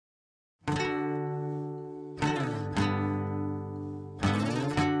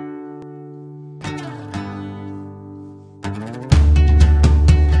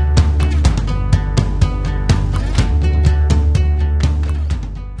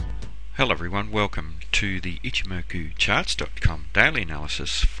Hello everyone, welcome to the Ichimoku charts.com daily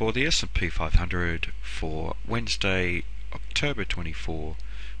analysis for the S&P 500 for Wednesday, October 24,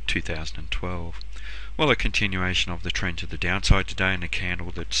 2012. Well, a continuation of the trend to the downside today in a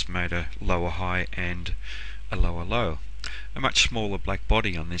candle that's made a lower high and a lower low. A much smaller black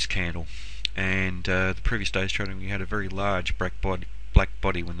body on this candle, and the previous day's trading we had a very large black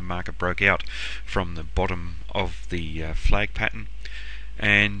body when the market broke out from the bottom of the flag pattern.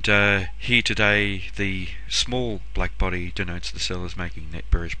 And here today the small black body denotes the sellers making net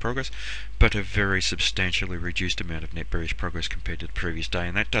bearish progress, but a very substantially reduced amount of net bearish progress compared to the previous day,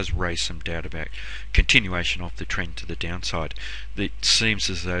 and that does raise some doubt about continuation of the trend to the downside. It seems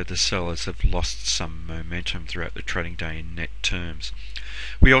as though the sellers have lost some momentum throughout the trading day in net terms.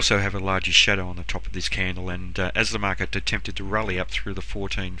 We also have a larger shadow on the top of this candle, and as the market attempted to rally up through the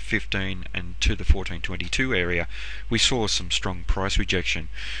 14.15 and to the 14.22 area, we saw some strong price rejection,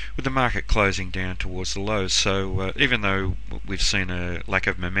 with the market closing down towards the lows. So even though we've seen a lack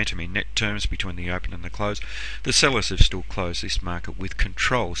of momentum in net terms between the open and the close, the sellers have still closed this market with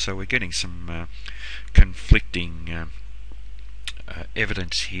control. So we're getting some conflicting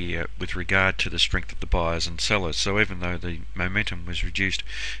evidence here with regard to the strength of the buyers and sellers. So even though the momentum was reduced,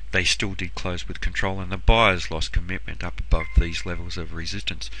 they still did close with control, and the buyers lost commitment up above these levels of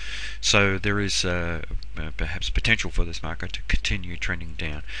resistance. So there is perhaps potential for this market to continue trending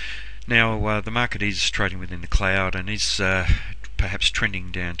down. Now the market is trading within the cloud and is perhaps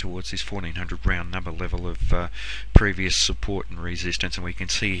trending down towards this 1400 round number level of previous support and resistance, and we can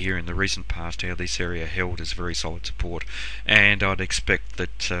see here in the recent past how this area held as very solid support, and I'd expect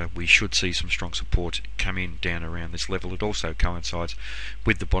that we should see some strong support come in down around this level. It also coincides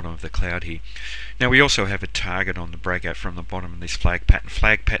with the bottom of the cloud here. Now we also have a target on the breakout from the bottom of this flag pattern.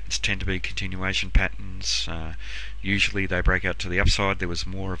 Flag patterns tend to be continuation patterns. Usually they break out to the upside. There was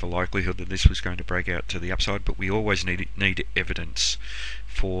more of a likelihood that this was going to break out to the upside, but we always need evidence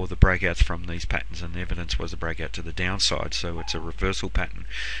for the breakouts from these patterns, and the evidence was a breakout to the downside, so it's a reversal pattern.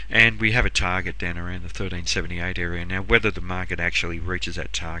 And we have a target down around the 1378 area. Now whether the market actually reaches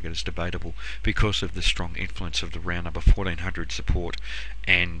that target is debatable because of the strong influence of the round number 1400 support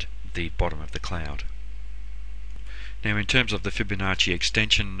and the bottom of the cloud. Now in terms of the Fibonacci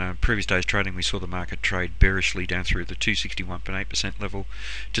extension, previous day's trading we saw the market trade bearishly down through the 261.8% level.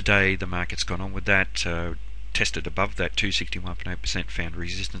 Today the market's gone on with that, tested above that 261.8%, found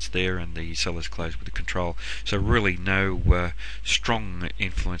resistance there, and the sellers closed with the control. So really no strong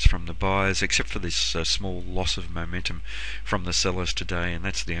influence from the buyers, except for this small loss of momentum from the sellers today, and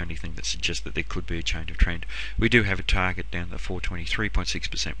that's the only thing that suggests that there could be a change of trend. We do have a target down to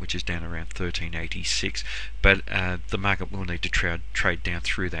 423.6%, which is down around 1386, but the market will need to trade down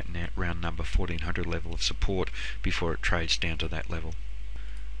through that round number 1400 level of support before it trades down to that level.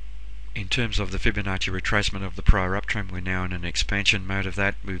 In terms of the Fibonacci retracement of the prior uptrend, we're now in an expansion mode of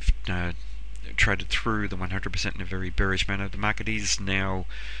that. We've traded through the 100% in a very bearish manner. The market is now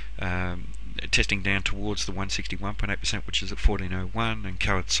testing down towards the 161.8%, which is at 1401, and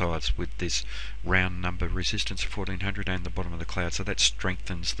coincides with this round number resistance of 1400 and the bottom of the cloud. So that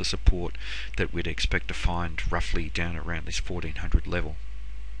strengthens the support that we'd expect to find roughly down around this 1400 level.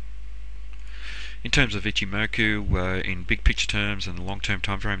 In terms of Ichimoku, in big picture terms and the long-term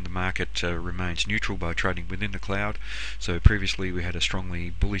time frame, the market remains neutral by trading within the cloud. So previously we had a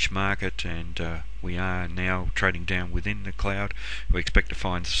strongly bullish market, and we are now trading down within the cloud. We expect to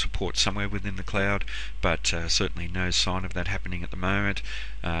find support somewhere within the cloud, but certainly no sign of that happening at the moment.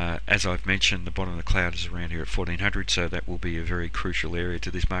 As I've mentioned, the bottom of the cloud is around here at 1400, so that will be a very crucial area to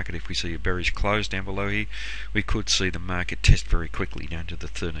this market. If we see a bearish close down below here, we could see the market test very quickly down to the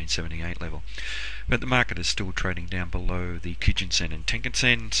 1378 level. But the market is still trading down below the Kijun-sen and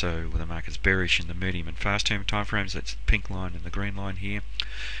Tenkan-sen, so the market's bearish in the medium and fast term timeframes. That's the pink line and the green line here.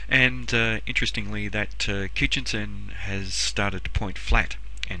 And interestingly, that Kijun-sen has started to point flat,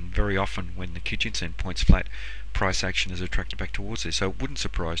 and very often when the Kijun-sen points flat, price action is attracted back towards this. So it wouldn't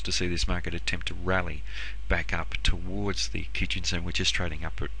surprise to see this market attempt to rally back up towards the Kijun-sen, which is trading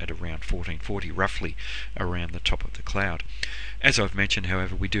up at around 1440, roughly around the top of the cloud. As I've mentioned,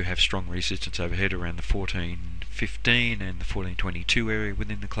 however, we do have strong resistance overhead around the 1415 and the 1422 area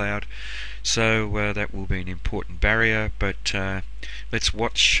within the cloud, so that will be an important barrier. But let's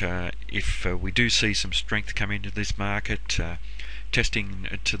watch if we do see some strength come into this market. Testing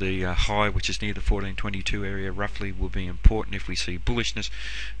to the high, which is near the 1422 area roughly, will be important. If we see bullishness,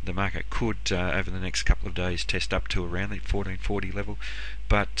 the market could over the next couple of days test up to around the 1440 level,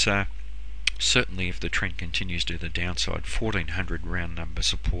 but certainly if the trend continues to the downside, 1400 round number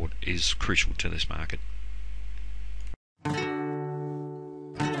support is crucial to this market.